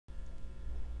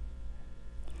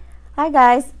Hi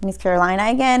guys, Miss Carolina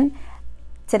again.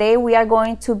 Today we are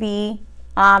going to be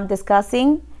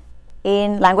discussing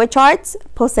in language arts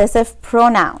possessive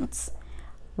pronouns.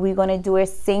 We're going to do it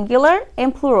singular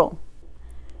and plural.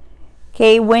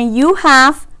 Okay, when you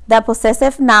have the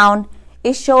possessive noun,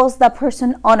 it shows the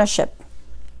person ownership.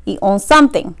 He owns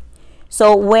something.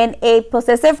 So when a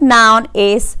possessive noun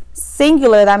is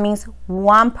singular, that means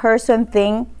one person,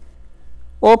 thing,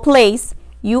 or place,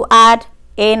 you add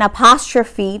an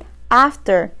apostrophe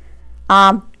after.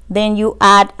 Then you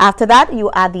add, after that, you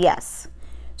add the S.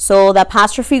 So the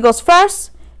apostrophe goes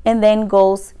first and then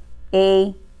goes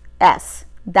a S.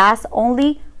 That's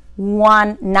only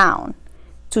one noun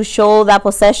to show the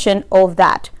possession of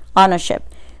that ownership.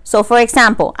 So for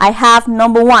example, I have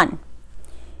number one.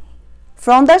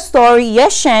 From the story,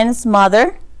 Yeshen's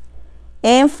mother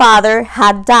and father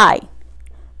had died.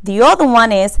 The other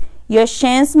one is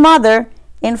Yeshen's mother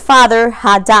and father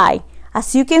had died.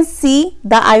 As you can see,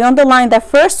 that I underlined the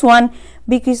first one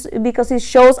because it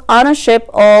shows ownership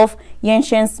of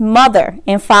Yeshen's mother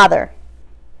and father.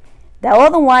 The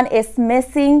other one is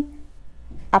missing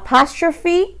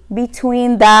apostrophe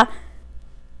between the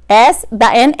S,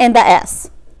 the N, and the S.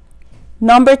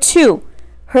 Number two,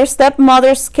 her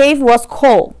stepmother's cave was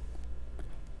cold.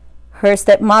 Her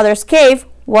stepmother's cave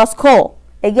was cold.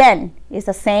 Again, it's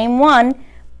the same one,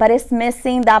 but it's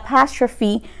missing the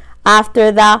apostrophe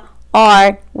after the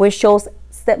R, which shows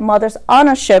stepmother's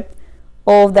ownership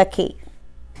of the cave.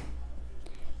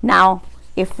 Now,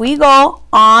 if we go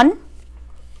on,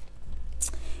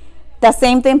 the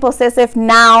same thing, possessive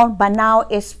noun, but now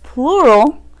it's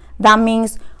plural. That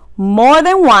means more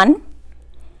than one.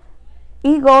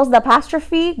 The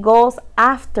apostrophe goes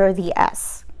after the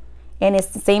S. And it's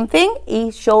the same thing.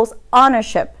 It shows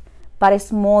ownership, but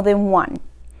it's more than one.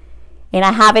 And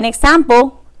I have an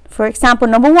example. For example,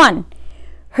 number one.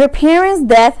 Her parents'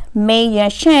 death made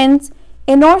Yeshen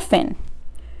an orphan.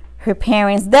 Her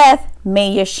parents' death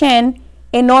made Yeshen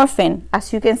an orphan.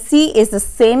 As you can see, it's the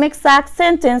same exact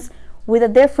sentence with the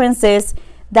differences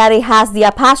that it has the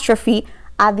apostrophe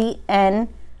at the end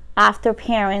after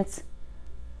parents.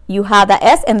 You have the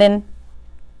S and then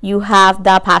you have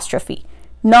the apostrophe.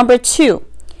 Number two,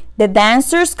 the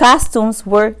dancers' costumes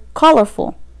were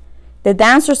colorful. The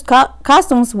dancers'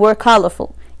 costumes were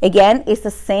colorful. Again, it's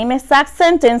the same exact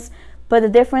sentence, but the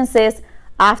difference is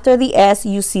after the S,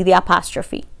 you see the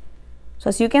apostrophe. So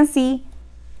as you can see,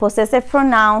 possessive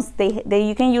pronouns,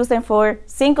 you can use them for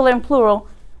singular and plural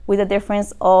with the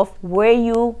difference of where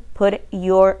you put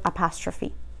your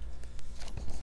apostrophe.